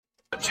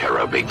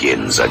Terror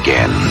begins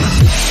again.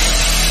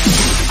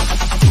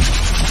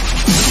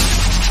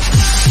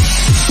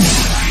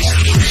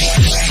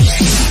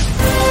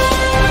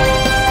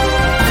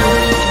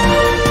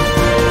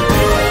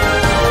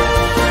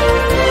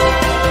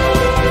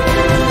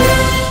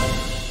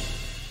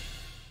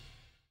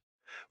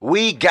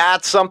 We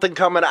got something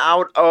coming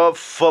out of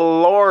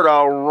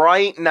Florida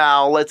right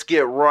now. Let's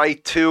get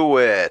right to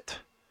it.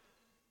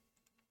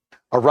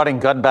 A running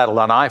gun battle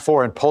on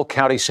I-4 in Polk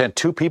County sent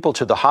 2 people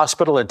to the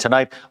hospital, and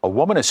tonight a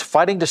woman is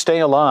fighting to stay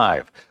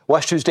alive.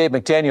 West 2's Dave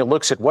McDaniel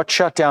looks at what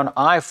shut down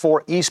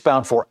I-4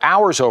 eastbound for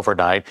hours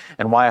overnight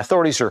and why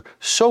authorities are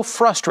so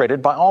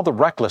frustrated by all the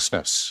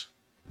recklessness.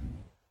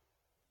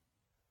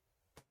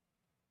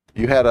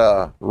 You had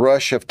a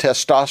rush of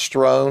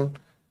testosterone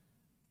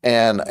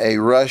and a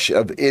rush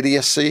of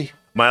idiocy.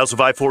 Miles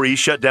of I-4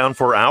 East shut down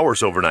for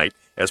hours overnight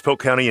as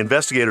Polk County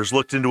investigators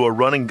looked into a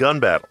running gun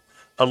battle,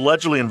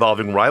 allegedly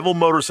involving rival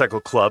motorcycle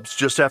clubs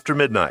just after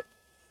midnight.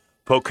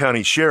 Polk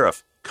County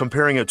Sheriff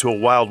comparing it to a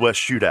Wild West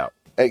shootout.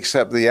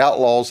 Except the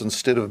outlaws,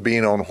 instead of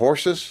being on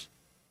horses,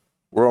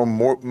 were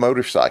on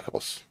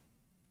motorcycles.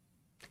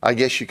 I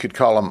guess you could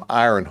call them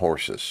iron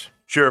horses.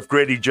 Sheriff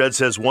Grady Judd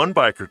says one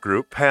biker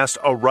group passed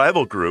a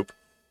rival group,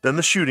 then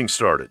the shooting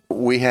started.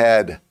 We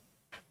had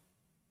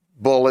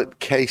bullet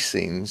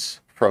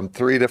casings from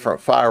 3 different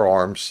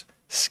firearms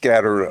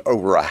scattered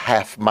over a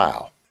half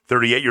mile.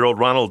 38-year-old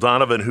Ronald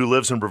Donovan, who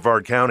lives in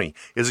Brevard County,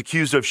 is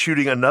accused of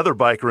shooting another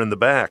biker in the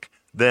back.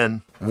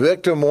 Then,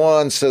 Victim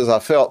 1 says, I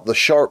felt the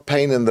sharp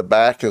pain in the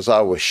back as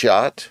I was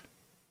shot,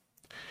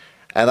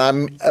 and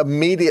I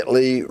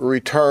immediately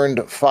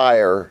returned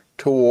fire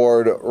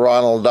toward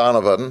Ronald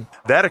Donovan.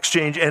 That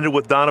exchange ended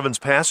with Donovan's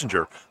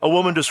passenger, a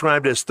woman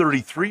described as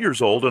 33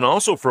 years old and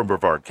also from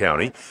Brevard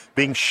County,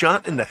 being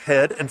shot in the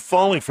head and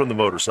falling from the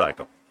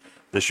motorcycle.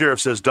 The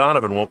sheriff says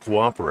Donovan won't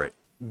cooperate.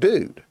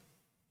 Dude,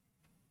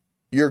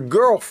 your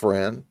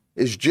girlfriend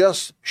is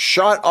just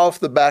shot off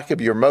the back of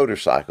your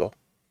motorcycle,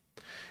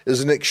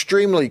 is in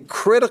extremely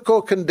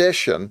critical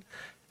condition,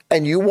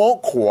 and you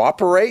won't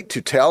cooperate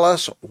to tell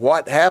us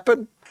what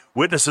happened?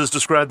 Witnesses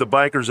described the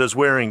bikers as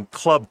wearing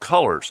club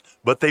colors,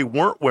 but they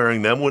weren't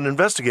wearing them when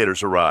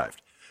investigators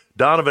arrived.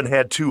 Donovan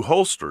had 2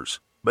 holsters,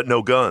 but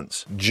no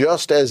guns.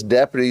 Just as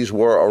deputies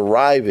were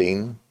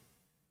arriving,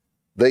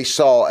 they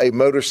saw a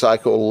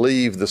motorcycle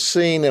leave the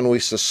scene, and we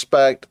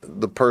suspect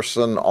the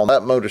person on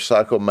that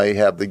motorcycle may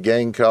have the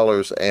gang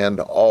colors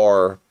and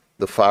or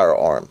the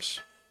firearms.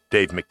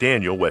 Dave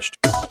McDaniel, West.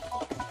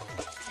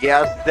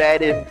 Yes,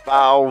 that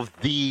involved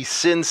the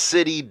Sin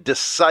City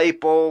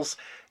Disciples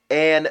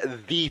and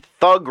the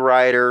Thug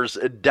Riders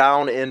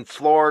down in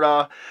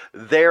Florida.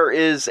 There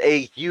is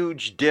a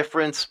huge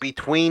difference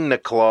between the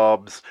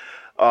clubs.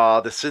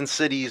 The Sin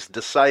City's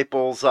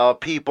Disciples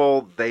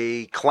people,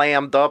 they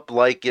clammed up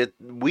like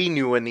we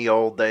knew in the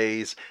old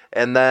days.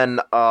 And then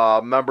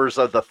members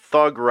of the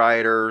Thug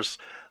Riders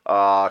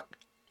are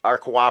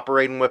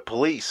cooperating with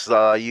police.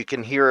 You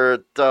can hear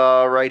it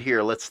right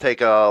here. Let's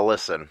take a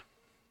listen.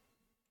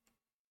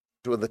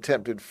 With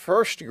attempted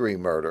first-degree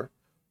murder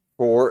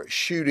for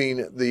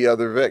shooting the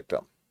other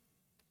victim.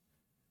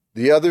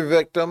 The other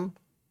victim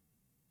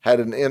had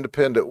an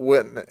independent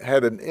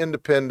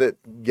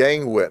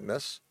gang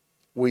witness.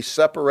 We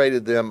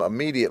separated them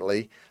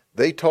immediately.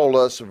 They told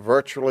us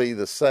virtually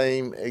the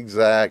same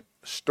exact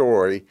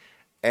story,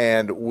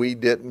 and we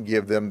didn't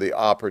give them the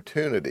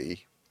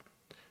opportunity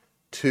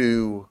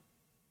to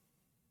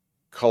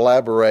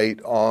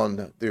collaborate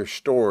on their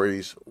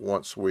stories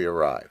once we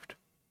arrived.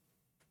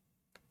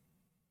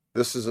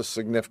 This is a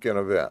significant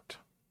event.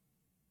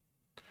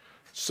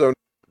 So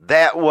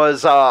that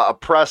was a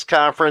press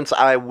conference.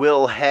 I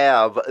will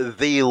have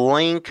the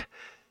link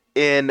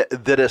in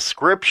the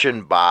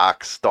description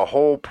box, the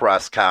whole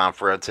press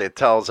conference. It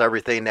tells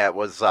everything that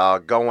was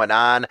going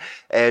on.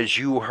 As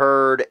you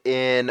heard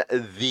in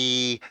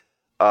the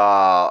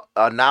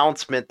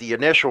announcement, the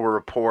initial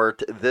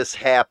report, this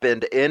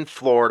happened in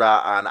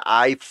Florida on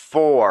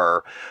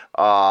I-4.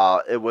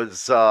 It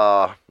was,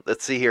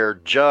 let's see here,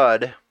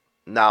 Judd.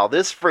 Now,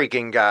 this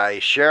freaking guy,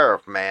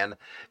 sheriff, man,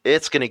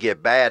 it's going to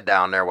get bad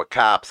down there with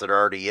cops. It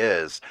already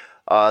is.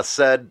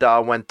 Said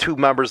when 2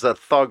 members of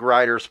Thug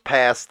Riders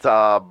passed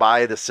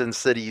by the Sin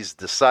City's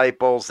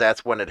Disciples,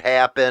 that's when it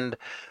happened.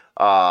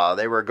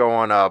 They were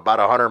going about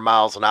 100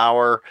 miles an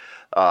hour.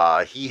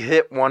 He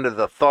hit one of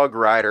the Thug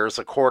Riders,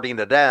 according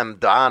to them,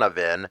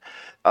 Donovan.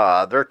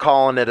 They're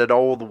calling it an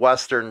old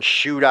Western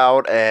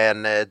shootout,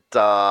 and it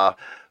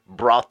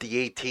brought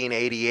the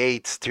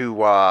 1888s to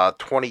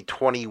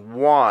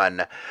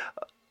 2021.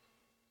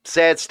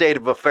 Sad state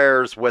of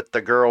affairs with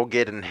the girl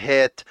getting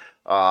hit.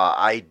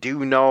 I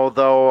do know,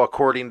 though,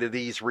 according to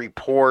these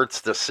reports,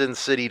 the Sin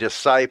City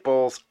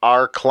Disciples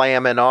are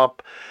clamming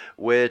up,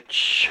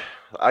 which,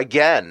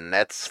 again,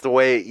 that's the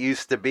way it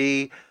used to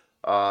be.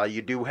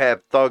 You do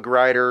have Thug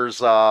Riders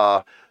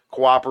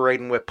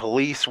cooperating with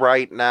police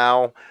right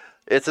now.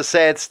 It's a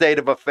sad state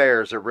of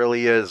affairs. It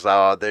really is.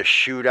 This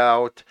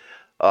shootout.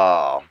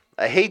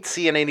 I hate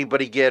seeing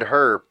anybody get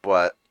hurt,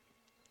 but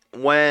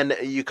when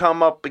you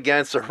come up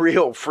against a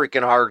real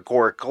freaking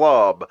hardcore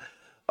club,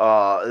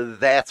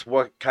 that's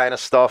what kind of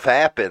stuff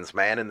happens,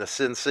 man. And the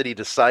Sin City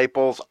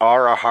Disciples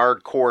are a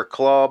hardcore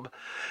club,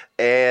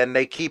 and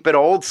they keep it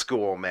old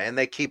school, man.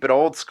 They keep it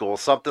old school.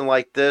 Something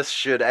like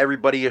this,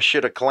 everybody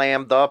should have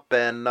clammed up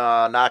and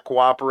not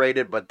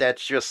cooperated, but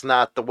that's just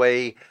not the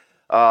way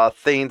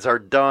things are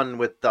done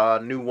with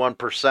new one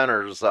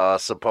percenters,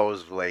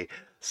 supposedly.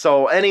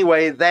 So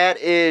anyway, that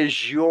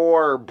is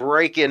your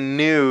breaking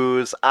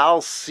news.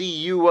 I'll see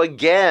you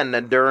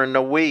again during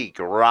the week.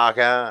 Rock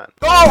on.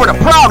 Go over to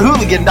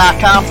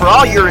ProudHooligan.com for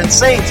all your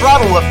Insane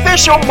Throttle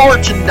official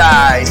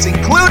merchandise,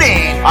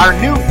 including our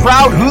new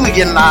Proud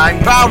Hooligan line.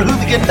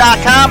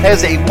 ProudHooligan.com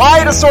has a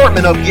wide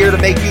assortment of gear to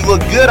make you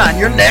look good on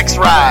your next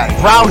ride.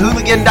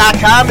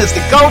 ProudHooligan.com is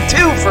the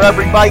go-to for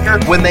every biker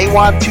when they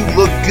want to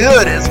look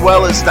good as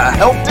well as to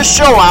help the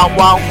show out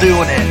while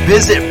doing it.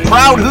 Visit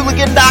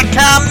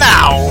ProudHooligan.com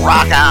now.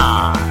 Rock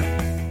on.